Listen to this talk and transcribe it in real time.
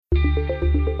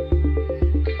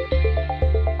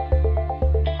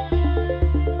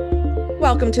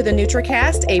welcome to the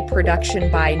NutraCast, a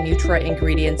production by Nutra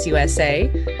Ingredients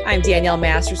USA. I'm Danielle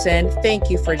Masterson. Thank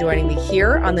you for joining me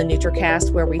here on the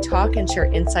NutraCast, where we talk and share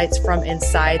insights from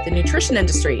inside the nutrition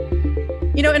industry.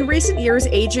 You know, in recent years,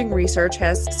 aging research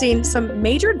has seen some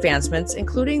major advancements,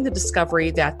 including the discovery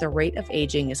that the rate of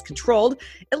aging is controlled,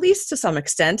 at least to some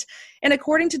extent. And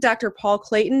according to Dr. Paul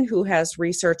Clayton, who has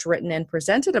research written and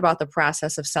presented about the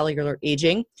process of cellular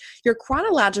aging, your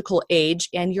chronological age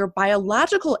and your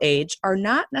biological age are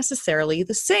not necessarily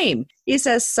the same. He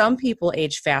says some people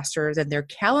age faster than their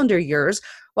calendar years,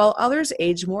 while others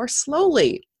age more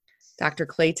slowly. Dr.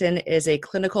 Clayton is a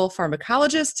clinical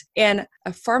pharmacologist and a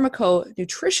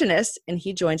pharmaconutritionist, and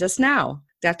he joins us now.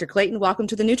 Dr. Clayton, welcome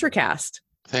to the NutraCast.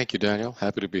 Thank you, Daniel.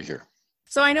 Happy to be here.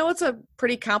 So I know it's a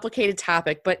pretty complicated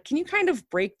topic, but can you kind of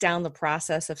break down the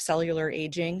process of cellular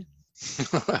aging?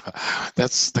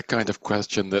 That's the kind of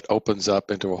question that opens up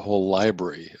into a whole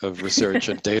library of research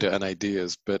and data and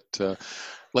ideas. But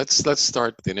let's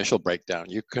start with the initial breakdown.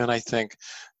 You can, I think,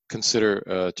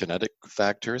 consider genetic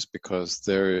factors, because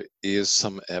there is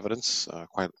some evidence,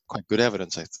 quite good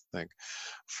evidence, I think,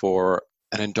 for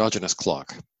an endogenous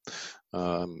clock,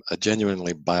 a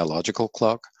genuinely biological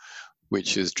clock,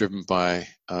 which is driven by,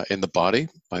 in the body,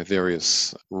 by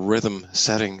various rhythm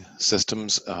setting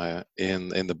systems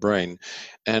in the brain.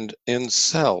 And in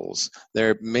cells,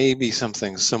 there may be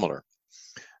something similar.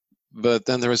 But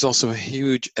then there is also a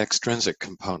huge extrinsic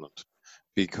component,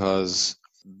 because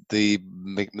the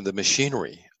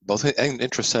machinery, both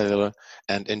intracellular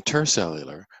and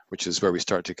intercellular, which is where we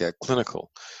start to get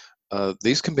clinical,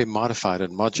 these can be modified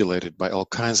and modulated by all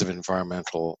kinds of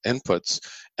environmental inputs,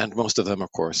 and most of them,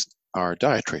 of course, are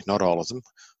dietary. Not all of them.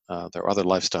 There are other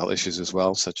lifestyle issues as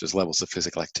well, such as levels of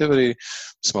physical activity,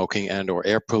 smoking and or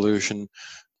air pollution,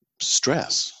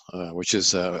 stress, which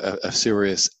is a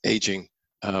serious aging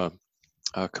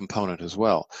component as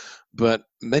well. But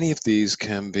many of these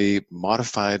can be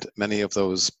modified. Many of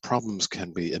those problems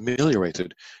can be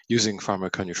ameliorated using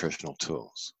pharmaconutritional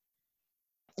tools.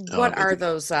 What are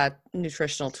those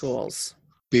nutritional tools?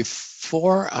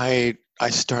 Before I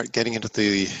start getting into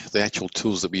the actual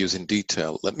tools that we use in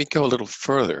detail, let me go a little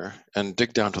further and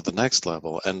dig down to the next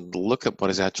level and look at what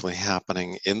is actually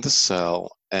happening in the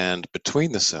cell and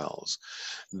between the cells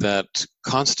that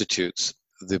constitutes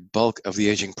the bulk of the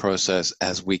aging process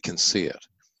as we can see it.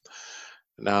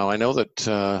 Now, I know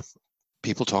that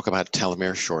people talk about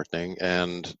telomere shortening,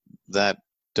 and that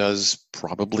does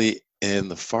probably in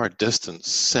the far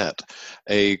distance set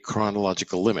a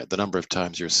chronological limit, the number of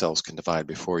times your cells can divide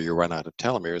before you run out of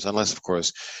telomeres, unless, of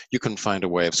course, you can find a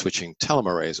way of switching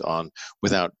telomerase on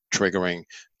without triggering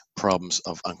problems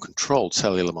of uncontrolled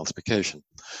cellular multiplication.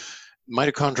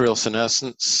 Mitochondrial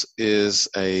senescence is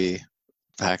a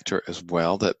factor as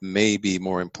well that may be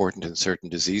more important in certain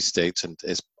disease states, and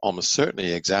is almost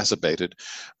certainly exacerbated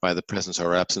by the presence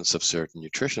or absence of certain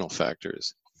nutritional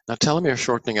factors. Now, telomere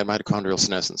shortening and mitochondrial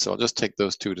senescence, so I'll just take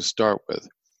those two to start with.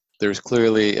 There's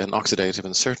clearly an oxidative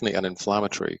and certainly an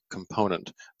inflammatory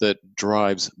component that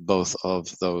drives both of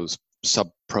those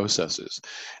sub-processes,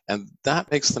 and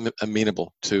that makes them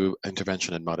amenable to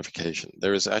intervention and modification.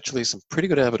 There is actually some pretty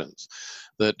good evidence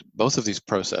that both of these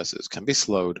processes can be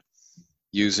slowed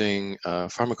using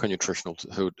pharmaconutritional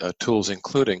tools,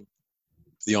 including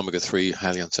the omega-3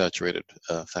 highly unsaturated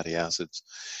fatty acids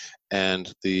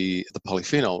and the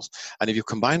polyphenols. And if you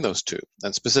combine those two,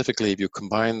 and specifically if you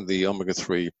combine the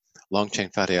omega-3 long-chain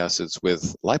fatty acids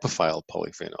with lipophile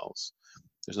polyphenols,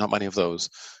 there's not many of those.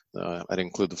 I'd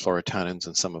include the phlorotannins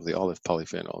and some of the olive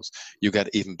polyphenols. You get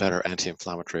even better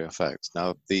anti-inflammatory effects.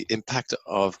 Now, the impact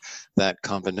of that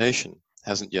combination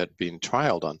hasn't yet been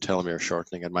trialed on telomere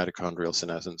shortening and mitochondrial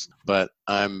senescence, but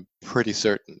I'm pretty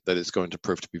certain that it's going to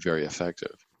prove to be very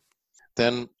effective.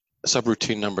 Then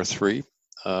subroutine number 3,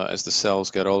 as the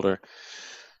cells get older,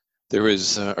 there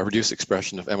is a reduced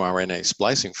expression of mRNA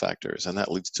splicing factors, and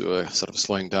that leads to a sort of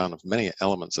slowing down of many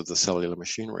elements of the cellular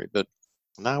machinery. But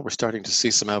now we're starting to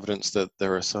see some evidence that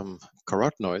there are some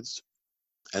carotenoids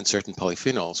and certain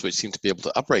polyphenols which seem to be able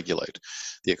to upregulate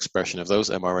the expression of those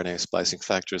mRNA splicing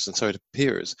factors. And so it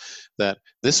appears that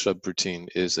this subroutine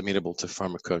is amenable to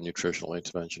pharmaconutritional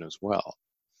intervention as well.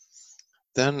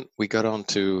 Then we got on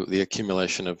to the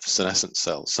accumulation of senescent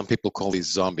cells. Some people call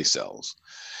these zombie cells.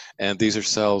 And these are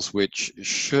cells which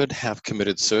should have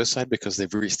committed suicide because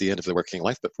they've reached the end of their working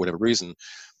life, but for whatever reason,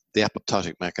 the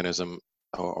apoptotic mechanism,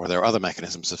 or there are other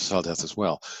mechanisms of cell death as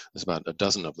well. There's about a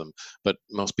dozen of them, but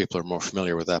most people are more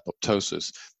familiar with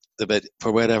apoptosis. But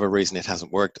for whatever reason, it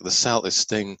hasn't worked. The cell is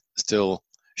still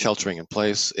sheltering in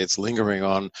place. It's lingering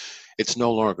on. It's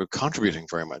no longer contributing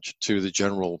very much to the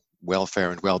general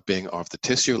welfare and well-being of the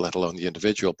tissue, let alone the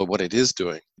individual. But what it is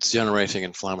doing, it's generating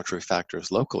inflammatory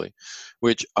factors locally,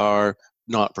 which are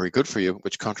not very good for you,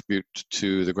 which contribute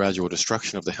to the gradual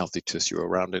destruction of the healthy tissue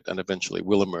around it and eventually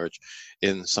will emerge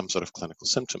in some sort of clinical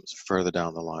symptoms further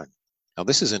down the line. Now,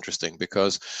 this is interesting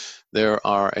because there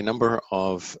are a number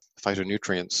of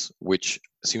phytonutrients which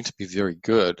seem to be very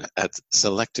good at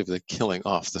selectively killing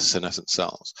off the senescent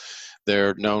cells.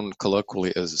 They're known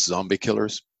colloquially as zombie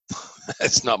killers.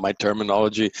 It's not my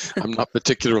terminology. I'm not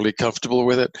particularly comfortable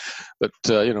with it, but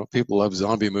people love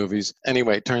zombie movies.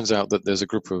 Anyway, it turns out that there's a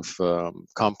group of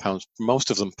compounds,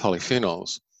 most of them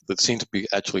polyphenols, that seem to be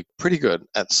actually pretty good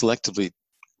at selectively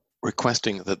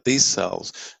requesting that these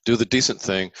cells do the decent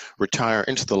thing, retire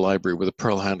into the library with a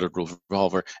pearl-handled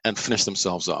revolver and finish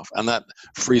themselves off. And that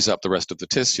frees up the rest of the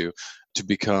tissue to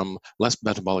become less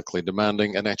metabolically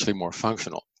demanding and actually more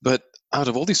functional. But out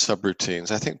of all these subroutines,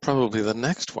 I think probably the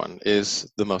next one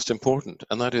is the most important,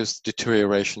 and that is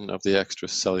deterioration of the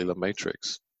extracellular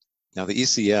matrix. Now, the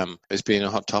ECM has been a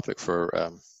hot topic for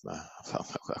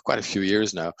quite a few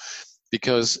years now,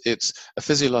 because it's a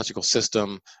physiological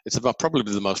system. It's about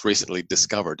probably the most recently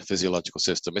discovered physiological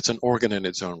system. It's an organ in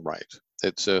its own right.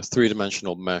 It's a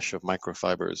three-dimensional mesh of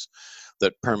microfibers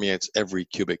that permeates every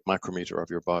cubic micrometer of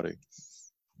your body,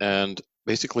 and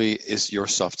basically is your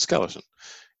soft skeleton.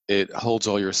 It holds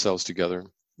all your cells together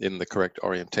in the correct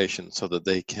orientation so that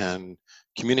they can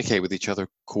communicate with each other,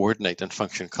 coordinate, and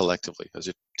function collectively as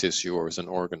a tissue or as an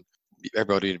organ.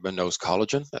 Everybody knows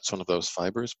collagen. That's one of those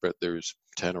fibers, but there's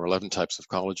 10 or 11 types of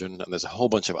collagen, and there's a whole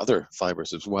bunch of other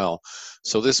fibers as well.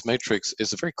 So this matrix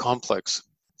is a very complex,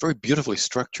 very beautifully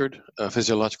structured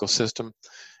physiological system.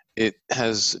 It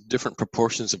has different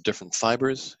proportions of different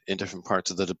fibers in different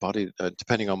parts of the body,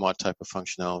 depending on what type of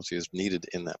functionality is needed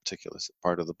in that particular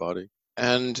part of the body.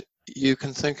 And you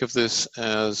can think of this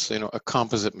as, a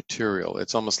composite material.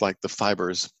 It's almost like the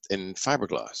fibers in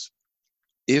fiberglass.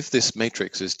 If this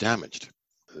matrix is damaged,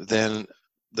 then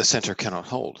the center cannot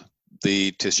hold.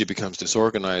 The tissue becomes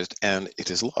disorganized and it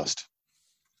is lost.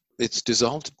 It's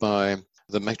dissolved by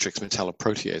the matrix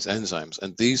metalloprotease enzymes,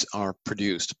 and these are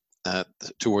produced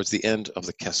towards the end of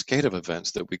the cascade of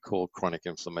events that we call chronic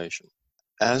inflammation.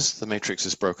 As the matrix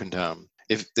is broken down,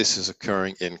 if this is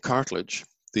occurring in cartilage,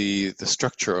 the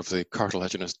structure of the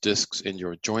cartilaginous discs in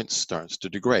your joints starts to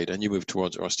degrade and you move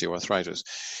towards osteoarthritis.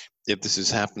 If this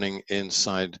is happening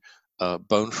inside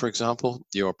bone, for example,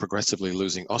 you're progressively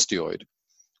losing osteoid,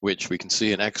 which we can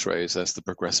see in x-rays as the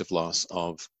progressive loss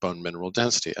of bone mineral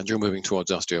density, and you're moving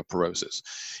towards osteoporosis.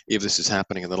 If this is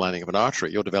happening in the lining of an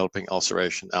artery, you're developing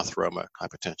ulceration, atheroma,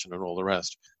 hypertension, and all the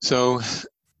rest. So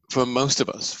for most of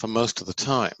us, for most of the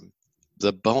time,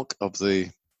 the bulk of the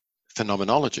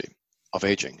phenomenology of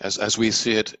aging, as we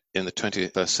see it in the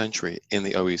 21st century in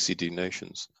the OECD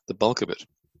nations, the bulk of it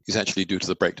is actually due to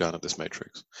the breakdown of this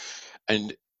matrix.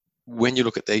 And when you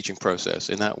look at the aging process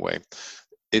in that way,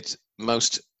 it's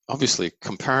most obviously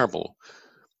comparable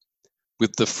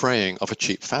with the fraying of a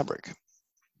cheap fabric.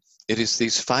 It is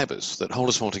these fibers that hold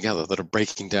us all together that are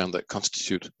breaking down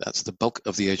that's the bulk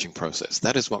of the aging process.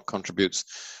 That is what contributes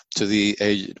to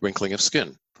the wrinkling of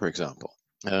skin, for example,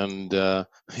 and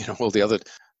all the other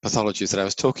pathologies that I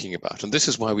was talking about. And this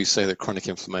is why we say that chronic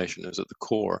inflammation is at the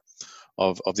core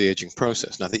of the aging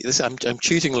process. Now, I'm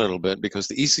cheating a little bit because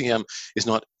the ECM is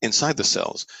not inside the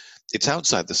cells. It's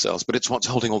outside the cells, but it's what's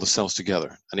holding all the cells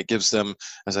together. And it gives them,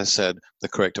 as I said, the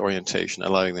correct orientation,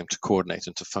 allowing them to coordinate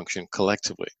and to function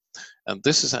collectively. And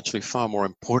this is actually far more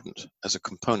important as a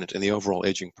component in the overall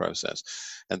aging process.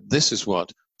 And this is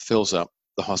what fills up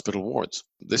the hospital wards.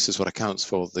 This is what accounts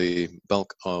for the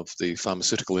bulk of the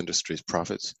pharmaceutical industry's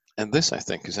profits. And this, I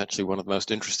think, is actually one of the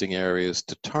most interesting areas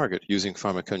to target using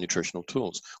pharmaconutritional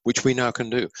tools, which we now can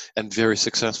do, and very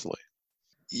successfully.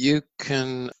 You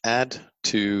can add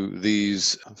to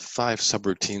these 5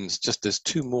 subroutines just as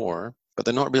 2 more, but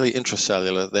they're not really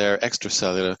intracellular, they're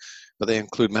extracellular, but they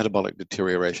include metabolic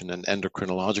deterioration and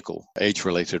endocrinological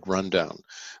age-related rundown.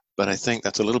 But I think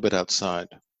that's a little bit outside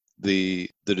the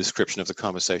description of the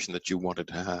conversation that you wanted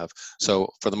to have. So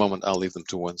for the moment, I'll leave them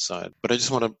to one side. But I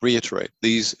just want to reiterate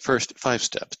these first 5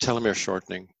 steps: telomere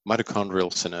shortening,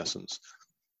 mitochondrial senescence,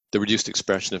 the reduced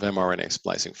expression of mRNA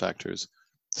splicing factors,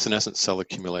 senescent cell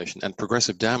accumulation, and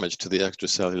progressive damage to the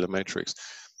extracellular matrix.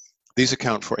 These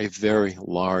account for a very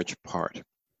large part.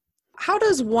 How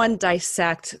does one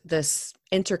dissect this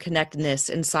interconnectedness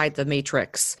inside the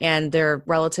matrix and their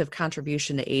relative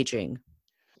contribution to aging?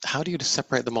 how do you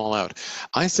separate them all out?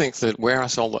 I think that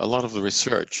whereas a lot of the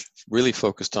research really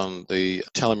focused on the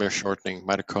telomere shortening,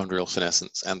 mitochondrial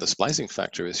senescence, and the splicing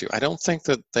factor issue, I don't think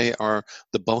that they are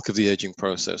the bulk of the aging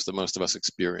process that most of us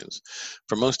experience.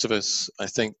 For most of us, I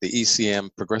think the ECM,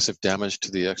 progressive damage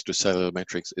to the extracellular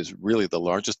matrix, is really the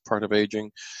largest part of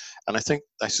aging. And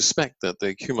I suspect that the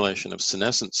accumulation of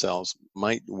senescent cells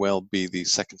might well be the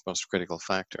second most critical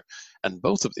factor. And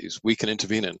both of these we can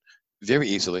intervene in very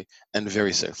easily and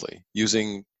very safely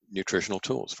using nutritional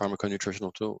tools,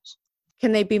 pharmaconutritional tools.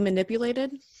 Can they be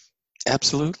manipulated?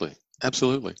 Absolutely,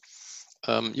 absolutely.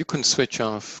 You can switch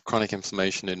off chronic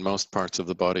inflammation in most parts of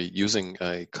the body using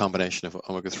a combination of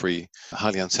omega-3,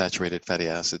 highly unsaturated fatty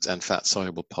acids, and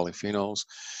fat-soluble polyphenols.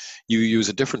 You use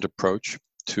a different approach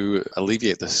to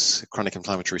alleviate this chronic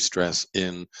inflammatory stress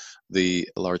in the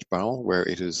large bowel, where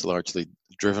it is largely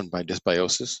driven by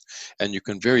dysbiosis. And you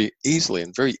can very easily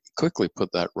and very quickly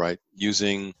put that right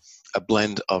using a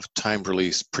blend of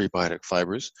time-release prebiotic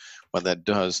fibers. What that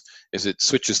does is it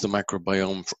switches the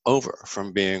microbiome over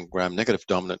from being gram-negative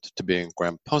dominant to being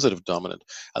gram-positive dominant,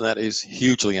 and that is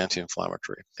hugely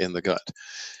anti-inflammatory in the gut.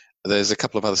 There's a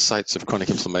couple of other sites of chronic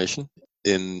inflammation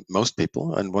in most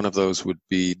people, and one of those would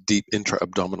be deep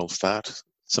intra-abdominal fat,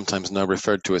 sometimes now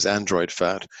referred to as android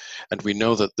fat. And we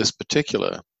know that this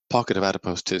particular pocket of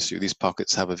adipose tissue, these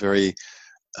pockets have a very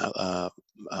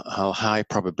high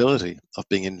probability of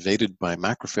being invaded by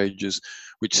macrophages,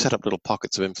 which set up little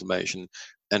pockets of inflammation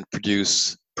and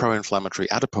produce pro-inflammatory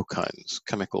adipokines,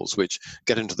 chemicals which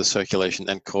get into the circulation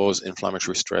and cause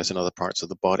inflammatory stress in other parts of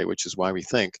the body, which is why we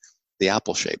think the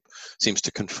apple shape seems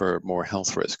to confer more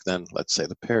health risk than, let's say,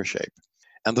 the pear shape.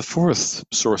 And the fourth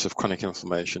source of chronic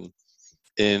inflammation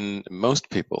in most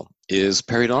people is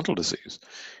periodontal disease.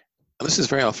 And this is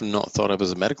very often not thought of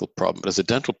as a medical problem, but as a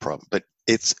dental problem, but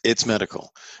it's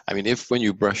medical. I mean, if when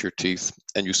you brush your teeth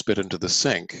and you spit into the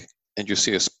sink and you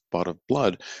see a spot of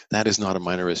blood, that is not a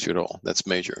minor issue at all. That's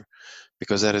major,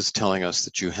 because that is telling us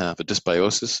that you have a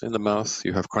dysbiosis in the mouth,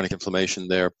 you have chronic inflammation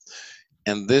there.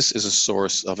 And this is a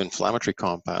source of inflammatory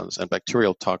compounds and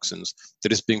bacterial toxins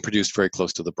that is being produced very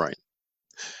close to the brain.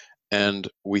 And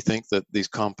we think that these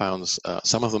compounds,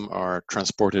 some of them are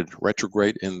transported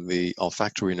retrograde in the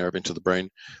olfactory nerve into the brain,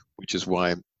 which is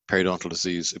why periodontal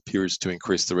disease appears to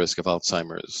increase the risk of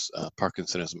Alzheimer's,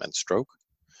 Parkinsonism, and stroke.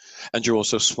 And you're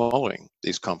also swallowing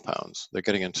these compounds. They're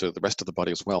getting into the rest of the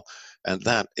body as well. And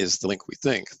that is the link, we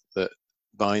think, that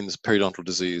binds periodontal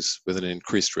disease with an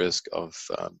increased risk of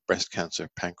breast cancer,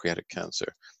 pancreatic cancer,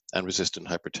 and resistant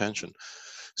hypertension.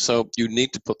 So you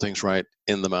need to put things right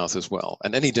in the mouth as well.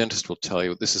 And any dentist will tell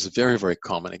you this is very, very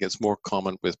common. It gets more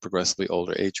common with progressively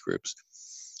older age groups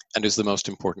and is the most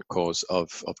important cause of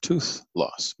tooth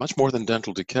loss, much more than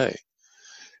dental decay.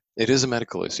 It is a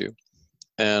medical issue.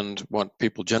 And what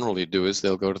people generally do is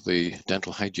they'll go to the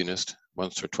dental hygienist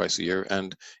once or twice a year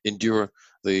and endure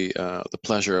the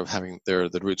pleasure of having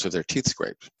the roots of their teeth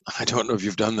scraped. I don't know if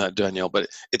you've done that, Danielle, but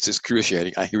it's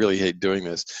excruciating. I really hate doing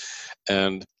this.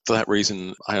 And for that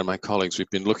reason, I and my colleagues, we've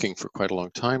been looking for quite a long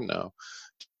time now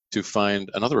to find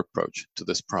another approach to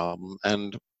this problem.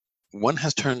 And one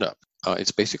has turned up.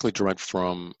 It's basically derived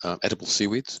from edible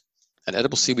seaweeds. And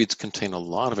edible seaweeds contain a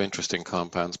lot of interesting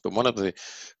compounds, but one of the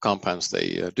compounds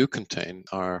they do contain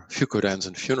are fucodans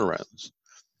and funorans.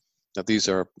 Now, these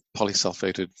are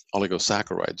polysulfated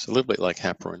oligosaccharides, a little bit like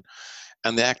heparin,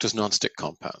 and they act as non-stick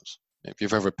compounds. If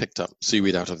you've ever picked up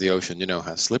seaweed out of the ocean, you know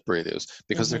how slippery it is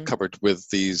because they're covered with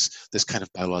this kind of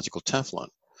biological Teflon.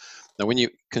 Now, when you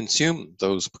consume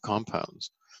those compounds,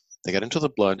 they get into the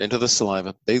blood, into the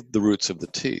saliva, bathe the roots of the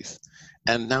teeth,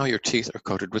 and now your teeth are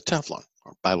coated with Teflon,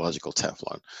 or biological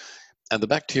Teflon. And the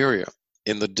bacteria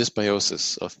in the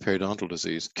dysbiosis of periodontal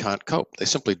disease can't cope. They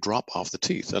simply drop off the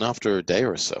teeth, and after a day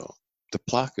or so, the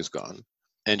plaque is gone.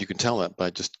 And you can tell that by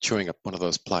just chewing up one of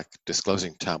those plaque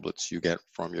disclosing tablets you get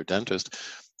from your dentist.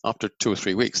 After 2 or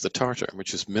 3 weeks, the tartar,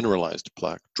 which is mineralized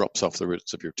plaque, drops off the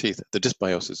roots of your teeth. The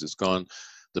dysbiosis is gone,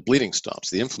 the bleeding stops,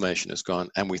 the inflammation is gone,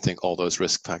 and we think all those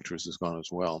risk factors is gone as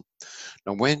well.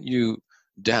 Now, when you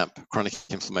damp chronic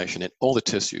inflammation in all the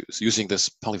tissues using this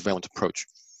polyvalent approach,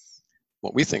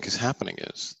 what we think is happening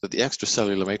is that the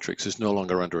extracellular matrix is no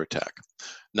longer under attack.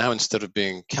 Now, instead of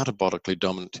being catabolically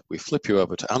dominant, we flip you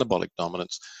over to anabolic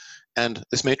dominance, and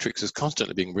this matrix is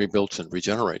constantly being rebuilt and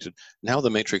regenerated. Now the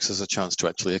matrix has a chance to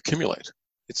actually accumulate.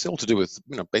 It's all to do with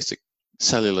basic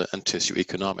cellular and tissue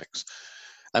economics.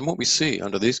 And what we see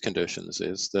under these conditions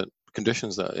is that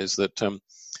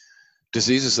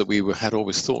diseases that we had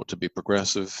always thought to be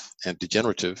progressive and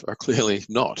degenerative are clearly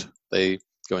not. They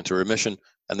go into remission.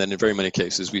 And then in very many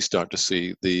cases, we start to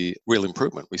see the real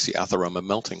improvement. We see atheroma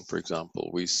melting, for example.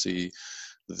 We see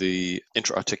the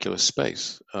intra-articular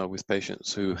space with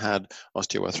patients who had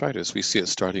osteoarthritis. We see it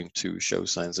starting to show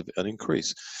signs of an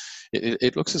increase.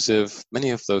 It looks as if many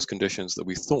of those conditions that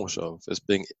we thought of as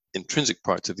being intrinsic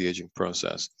parts of the aging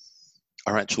process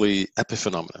are actually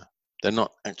epiphenomena. They're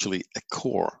not actually a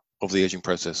core of the aging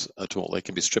process at all. They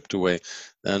can be stripped away.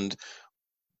 And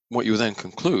what you then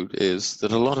conclude is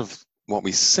that a lot of what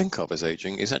we think of as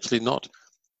aging is actually not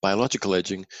biological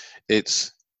aging.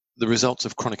 It's the results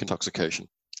of chronic intoxication.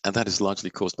 And that is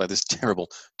largely caused by this terrible,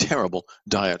 terrible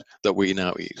diet that we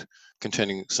now eat,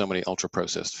 containing so many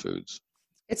ultra-processed foods.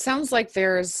 It sounds like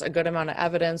there's a good amount of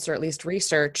evidence, or at least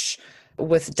research,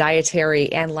 with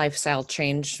dietary and lifestyle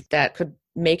change that could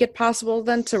make it possible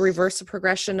then to reverse the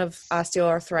progression of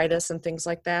osteoarthritis and things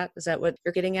like that. Is that what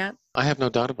you're getting at? I have no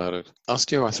doubt about it.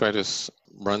 Osteoarthritis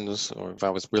runs, or if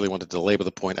I really wanted to labor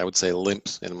the point, I would say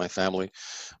limps in my family.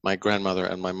 My grandmother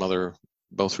and my mother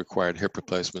both required hip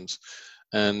replacements.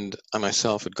 And I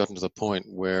myself had gotten to the point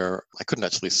where I couldn't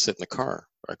actually sit in a car.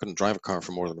 I couldn't drive a car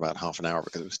for more than about half an hour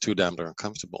because it was too damn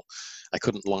uncomfortable. I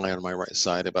couldn't lie on my right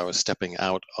side. If I was stepping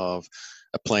out of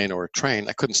a plane or a train,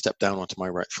 I couldn't step down onto my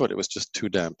right foot. It was just too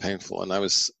damn painful. And I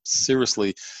was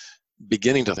seriously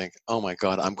beginning to think, oh my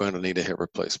God, I'm going to need a hip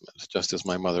replacement, just as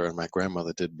my mother and my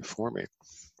grandmother did before me.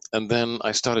 And then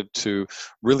I started to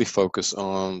really focus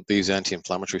on these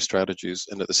anti-inflammatory strategies,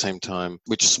 and at the same time,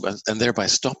 and thereby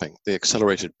stopping the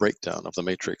accelerated breakdown of the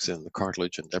matrix in the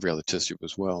cartilage and every other tissue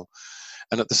as well.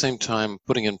 And at the same time,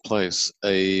 putting in place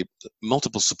a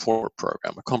multiple support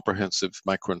program, a comprehensive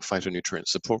micro and phytonutrient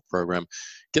support program,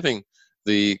 giving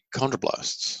the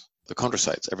chondroblasts, the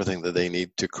chondrocytes, everything that they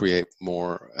need to create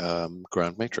more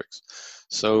ground matrix.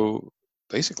 So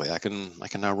basically, I can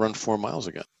now run 4 miles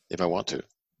again if I want to.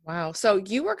 Wow. So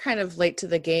you were kind of late to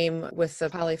the game with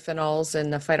the polyphenols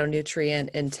and the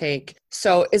phytonutrient intake.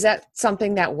 So is that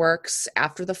something that works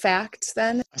after the fact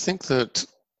then? I think that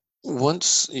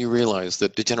once you realize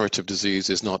that degenerative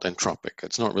disease is not entropic,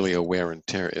 it's not really a wear and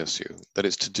tear issue, that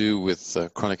it's to do with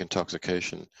chronic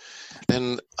intoxication,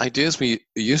 then ideas we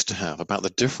used to have about the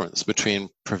difference between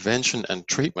prevention and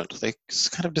treatment, they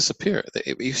kind of disappear.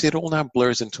 You see, it all now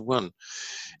blurs into one.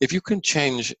 If you can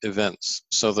change events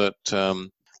so that,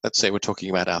 let's say we're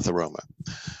talking about atheroma.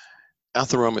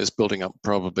 Atheroma is building up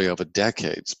probably over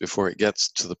decades before it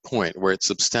gets to the point where it's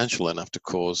substantial enough to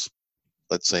cause,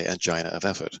 let's say, angina of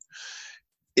effort.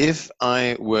 If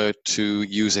I were to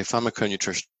use a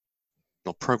pharmaconutritional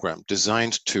program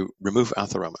designed to remove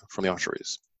atheroma from the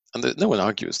arteries, and no one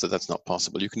argues that that's not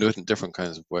possible. You can do it in different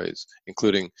kinds of ways,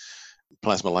 including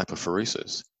plasma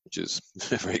lipophoresis, which is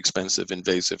very expensive,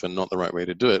 invasive, and not the right way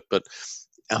to do it. But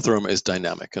atheroma is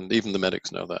dynamic, and even the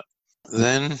medics know that.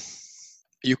 Then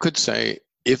you could say,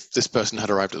 if this person had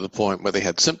arrived at the point where they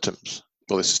had symptoms,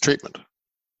 well, this is treatment.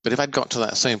 But if I'd got to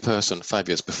that same person 5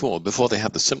 years before they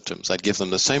had the symptoms, I'd give them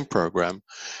the same program,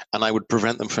 and I would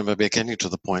prevent them from getting to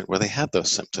the point where they had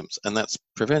those symptoms, and that's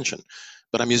prevention.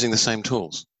 But I'm using the same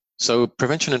tools. So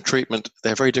prevention and treatment,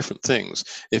 they're very different things.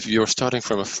 If you're starting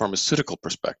from a pharmaceutical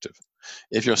perspective,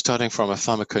 if you're starting from a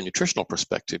pharmaconutritional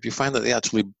perspective, you find that they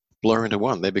actually blur into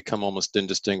one. They become almost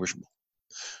indistinguishable.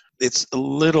 It's a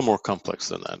little more complex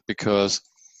than that, because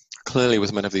clearly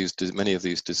with many of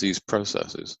these disease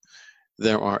processes,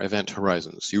 there are event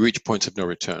horizons. You reach points of no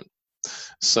return.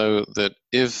 So that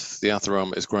if the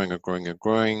atheroma is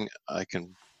growing, I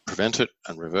can prevent it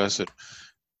and reverse it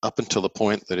up until the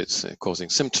point that it's causing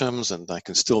symptoms, and I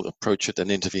can still approach it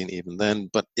and intervene even then.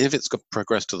 But if it's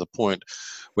progressed to the point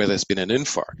where there's been an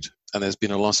infarct and there's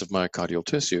been a loss of myocardial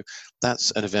tissue,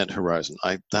 that's an event horizon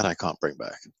I can't bring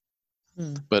back.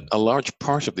 But a large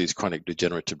part of these chronic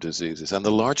degenerative diseases, and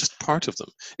the largest part of them,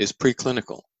 is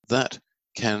preclinical. That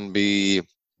can be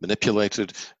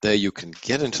manipulated. There you can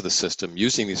get into the system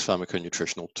using these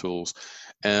pharmaconutritional tools,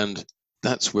 and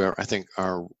that's where I think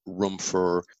our room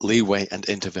for leeway and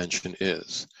intervention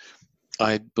is.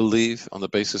 I believe, on the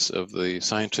basis of the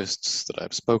scientists that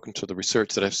I've spoken to, the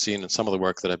research that I've seen, and some of the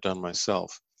work that I've done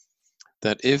myself,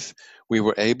 that if we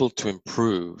were able to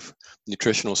improve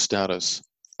nutritional status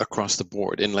across the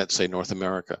board in, let's say, North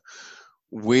America,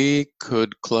 we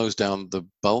could close down the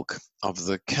bulk of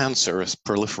the cancerous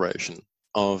proliferation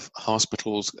of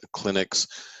hospitals, clinics,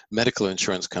 medical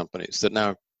insurance companies that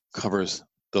now covers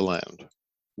the land.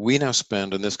 We now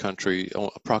spend in this country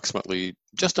approximately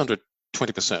just under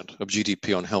 20% of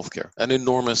GDP on healthcare, an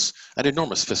enormous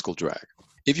fiscal drag.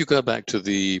 If you go back to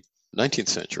the 19th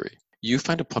century, you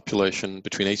find a population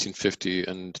between 1850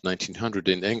 and 1900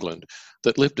 in England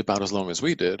that lived about as long as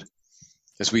we did.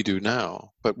 as we do now,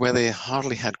 but where they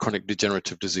hardly had chronic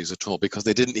degenerative disease at all because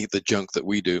they didn't eat the junk that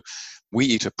we do. We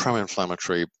eat a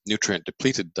pro-inflammatory,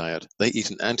 nutrient-depleted diet. They eat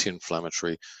an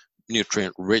anti-inflammatory,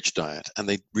 nutrient-rich diet, and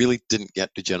they really didn't get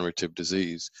degenerative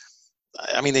disease.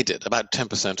 I mean, they did. About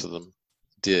 10% of them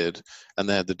did, and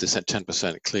they had the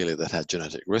 10% clearly that had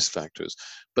genetic risk factors.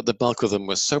 But the bulk of them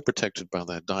were so protected by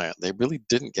their diet, they really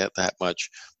didn't get that much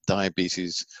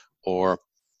diabetes or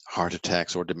heart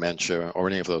attacks or dementia or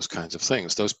any of those kinds of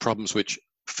things, those problems which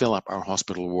fill up our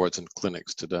hospital wards and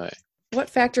clinics today. What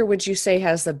factor would you say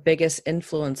has the biggest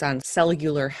influence on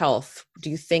cellular health? Do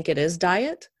you think it is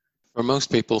diet? For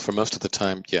most people, for most of the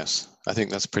time, yes. I think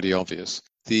that's pretty obvious.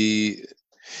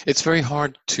 It's very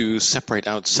hard to separate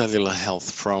out cellular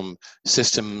health from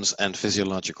systems and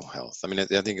physiological health. I mean,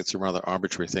 I think it's a rather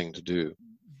arbitrary thing to do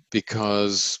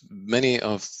because many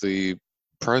of the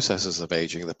processes of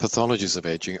aging, the pathologies of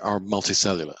aging, are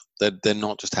multicellular. They're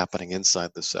not just happening inside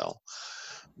the cell.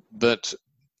 But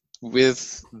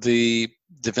with the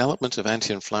development of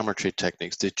anti-inflammatory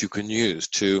techniques that you can use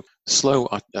to slow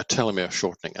a telomere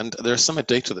shortening, and there's some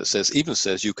data that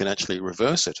says you can actually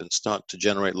reverse it and start to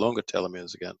generate longer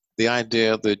telomeres again. The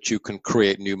idea that you can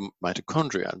create new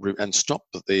mitochondria and stop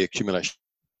the accumulation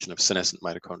of senescent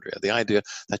mitochondria, the idea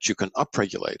that you can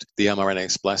upregulate the mRNA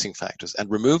splicing factors and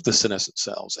remove the senescent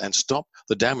cells and stop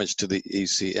the damage to the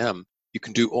ECM, you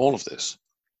can do all of this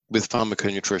with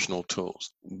pharmaconutritional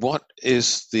tools. What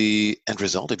is the end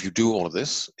result if you do all of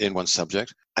this in one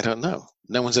subject? I don't know.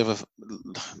 No one's ever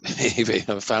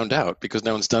found out because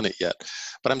no one's done it yet.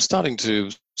 But I'm starting to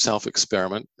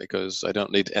self-experiment because I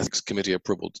don't need ethics committee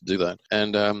approval to do that.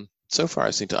 And so far,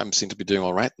 I seem to be doing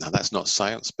all right. Now, that's not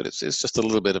science, but it's just a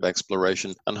little bit of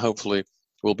exploration, and hopefully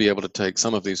we'll be able to take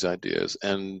some of these ideas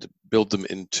and build them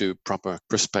into proper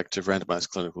prospective randomized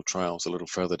clinical trials a little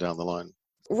further down the line.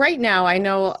 Right now, I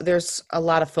know there's a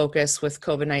lot of focus with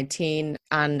COVID-19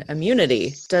 on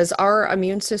immunity. Does our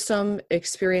immune system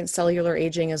experience cellular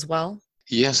aging as well?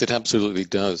 Yes, it absolutely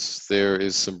does. There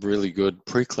is some really good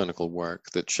preclinical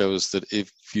work that shows that if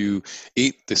you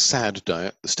eat the SAD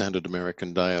diet, the standard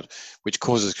American diet, which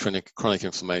causes chronic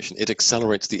inflammation, it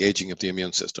accelerates the aging of the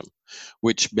immune system,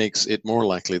 which makes it more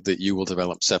likely that you will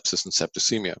develop sepsis and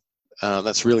septicemia.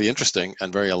 That's really interesting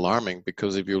and very alarming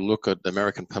because if you look at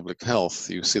American public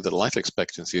health, you see that life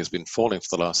expectancy has been falling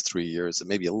for the last 3 years and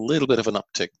maybe a little bit of an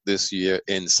uptick this year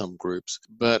in some groups.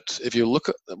 But if you look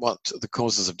at what the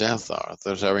causes of death are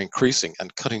that are increasing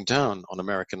and cutting down on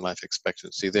American life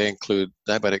expectancy, they include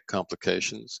diabetic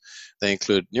complications, they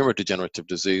include neurodegenerative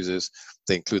diseases,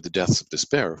 they include the deaths of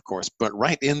despair, of course, but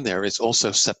right in there is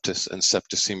also sepsis and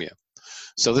septicemia.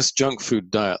 So this junk food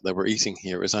diet that we're eating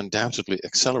here is undoubtedly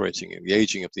accelerating the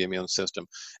aging of the immune system,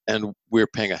 and we're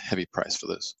paying a heavy price for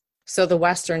this. So the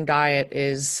Western diet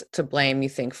is to blame, you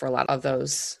think, for a lot of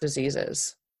those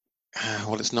diseases?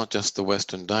 Well, it's not just the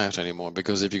Western diet anymore,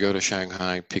 because if you go to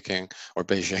Shanghai, Peking, or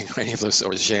Beijing, or any of those,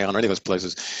 or Xi'an, or any of those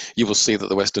places, you will see that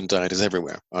the Western diet is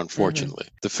everywhere, unfortunately.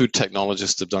 The food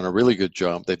technologists have done a really good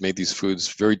job. They've made these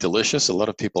foods very delicious. A lot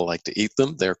of people like to eat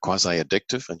them. They're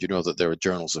quasi-addictive, and you know that there are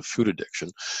journals of food addiction.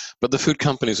 But the food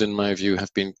companies, in my view,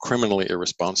 have been criminally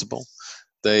irresponsible.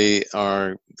 They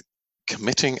are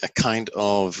committing a kind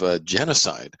of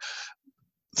genocide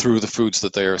through the foods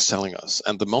that they are selling us.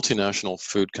 And the multinational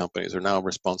food companies are now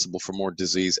responsible for more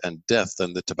disease and death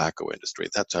than the tobacco industry.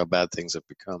 That's how bad things have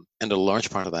become. And a large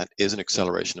part of that is an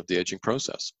acceleration of the aging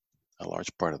process. A large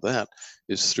part of that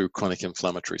is through chronic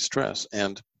inflammatory stress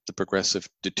and the progressive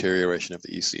deterioration of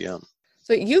the ECM.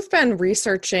 So you've been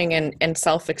researching and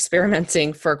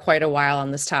self-experimenting for quite a while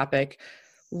on this topic.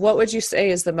 What would you say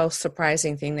is the most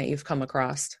surprising thing that you've come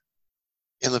across?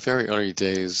 In the very early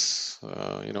days,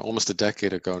 almost a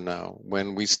decade ago now,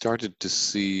 when we started to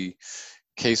see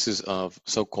cases of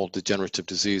so-called degenerative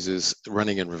diseases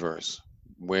running in reverse,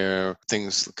 where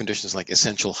conditions like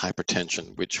essential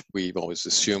hypertension, which we've always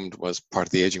assumed was part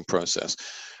of the aging process,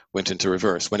 went into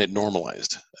reverse, when it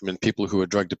normalized. I mean, people who were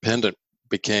drug dependent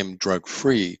became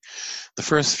drug-free. The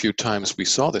first few times we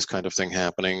saw this kind of thing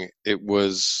happening, it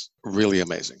was really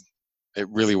amazing. It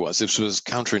really was. This was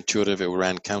counterintuitive. It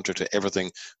ran counter to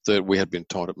everything that we had been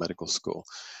taught at medical school.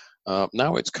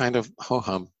 Now it's kind of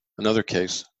ho-hum, another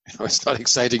case. It's not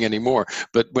exciting anymore.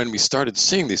 But when we started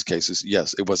seeing these cases,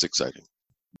 yes, it was exciting.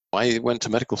 I went to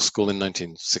medical school in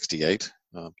 1968,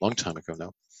 a long time ago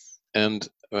now, and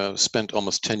spent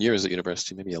almost 10 years at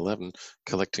university, maybe 11,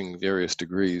 collecting various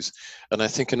degrees. And I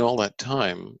think in all that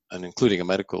time, and including I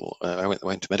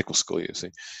went to medical school, you see,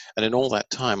 and in all that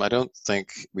time, I don't think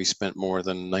we spent more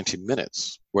than 90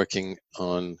 minutes working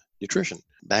on nutrition.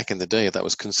 Back in the day, that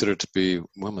was considered to be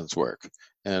women's work.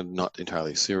 and not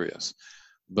entirely serious.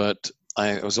 But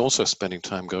I was also spending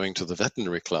time going to the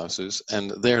veterinary classes,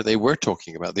 and there they were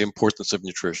talking about the importance of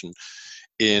nutrition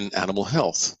in animal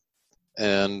health.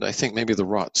 And I think maybe the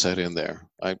rot set in there.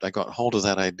 I got hold of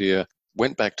that idea,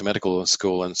 went back to medical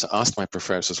school and asked my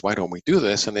professors, why don't we do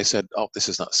this? And they said, oh, this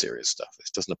is not serious stuff.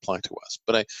 This doesn't apply to us.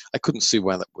 But I couldn't see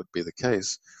why that would be the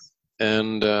case.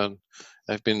 And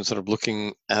I've been sort of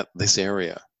looking at this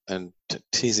area and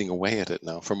teasing away at it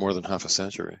now for more than half a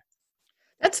century.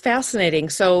 That's fascinating.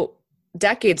 So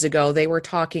decades ago, they were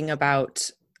talking about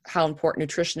how important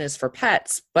nutrition is for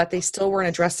pets, but they still weren't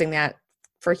addressing that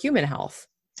for human health.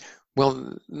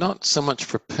 Well, not so much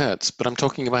for pets, but I'm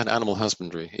talking about animal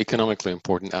husbandry, economically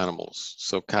important animals.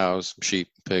 So cows, sheep,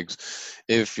 pigs.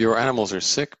 If your animals are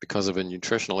sick because of a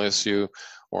nutritional issue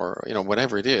or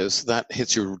whatever it is, that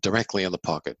hits you directly in the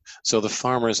pocket. So the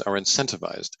farmers are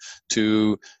incentivized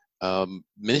to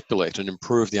manipulate and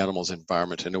improve the animal's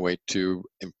environment in a way to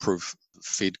improve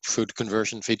feed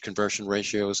conversion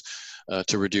ratios,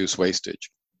 to reduce wastage.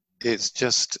 It's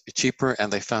just cheaper,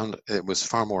 and they found it was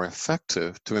far more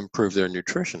effective to improve their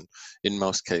nutrition in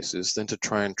most cases than to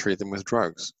try and treat them with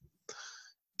drugs.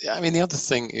 I mean, the other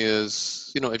thing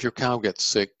is, if your cow gets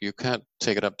sick, you can't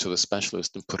take it up to the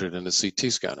specialist and put it in a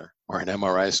CT scanner or an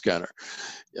MRI scanner.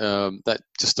 That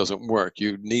just doesn't work.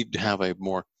 You need to have a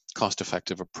more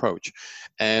cost-effective approach.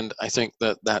 And I think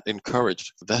that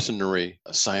encouraged veterinary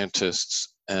scientists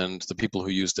and the people who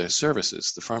use their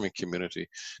services, the farming community,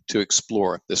 to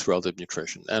explore this relative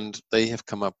nutrition. And they have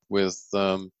come up with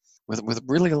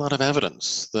really a lot of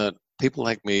evidence that people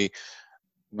like me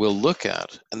will look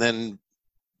at and then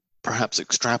perhaps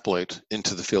extrapolate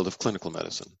into the field of clinical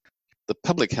medicine. The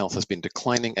public health has been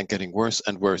declining and getting worse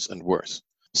and worse and worse.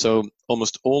 So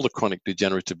almost all the chronic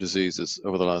degenerative diseases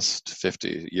over the last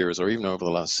 50 years or even over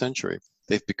the last century,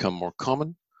 they've become more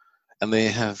common, and they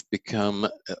have become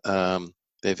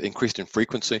they've increased in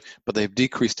frequency, but they've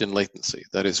decreased in latency.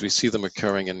 That is, we see them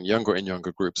occurring in younger and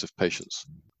younger groups of patients.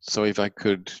 So if I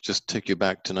could just take you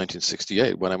back to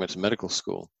 1968, when I went to medical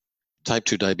school, type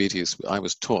 2 diabetes, I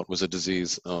was taught, was a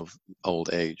disease of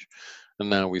old age. And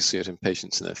now we see it in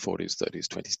patients in their 40s, 30s,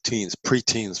 20s, teens,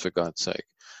 pre-teens, for God's sake.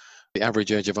 The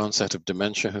average age of onset of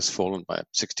dementia has fallen by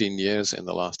 16 years in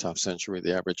the last half century.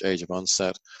 The average age of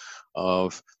onset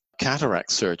of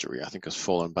cataract surgery, I think, has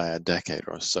fallen by a decade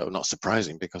or so. Not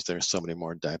surprising, because there are so many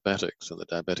more diabetics, and the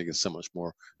diabetic is so much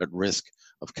more at risk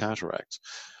of cataracts.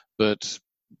 But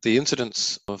the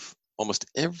incidence of almost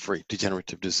every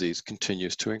degenerative disease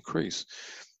continues to increase.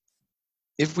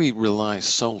 If we rely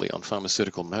solely on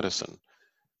pharmaceutical medicine,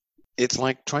 it's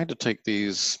like trying to take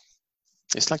these,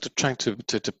 it's like trying to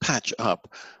patch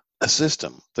up a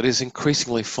system that is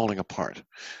increasingly falling apart.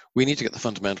 We need to get the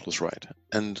fundamentals right.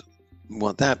 And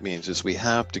what that means is we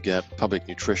have to get public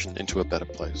nutrition into a better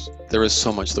place. There is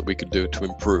so much that we could do to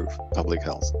improve public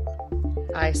health.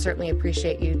 I certainly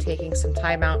appreciate you taking some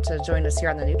time out to join us here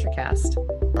on the NutriCast.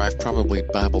 I've probably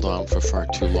babbled on for far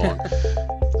too long.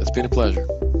 It's been a pleasure.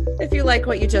 If you like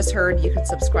what you just heard, you can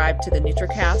subscribe to the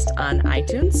NutriCast on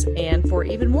iTunes. And for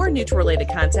even more Nutra-related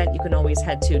content, you can always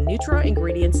head to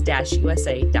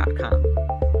nutraingredients-usa.com.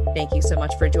 Thank you so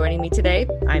much for joining me today.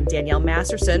 I'm Danielle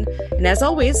Masterson, and as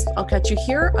always, I'll catch you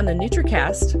here on the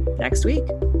NutriCast next week.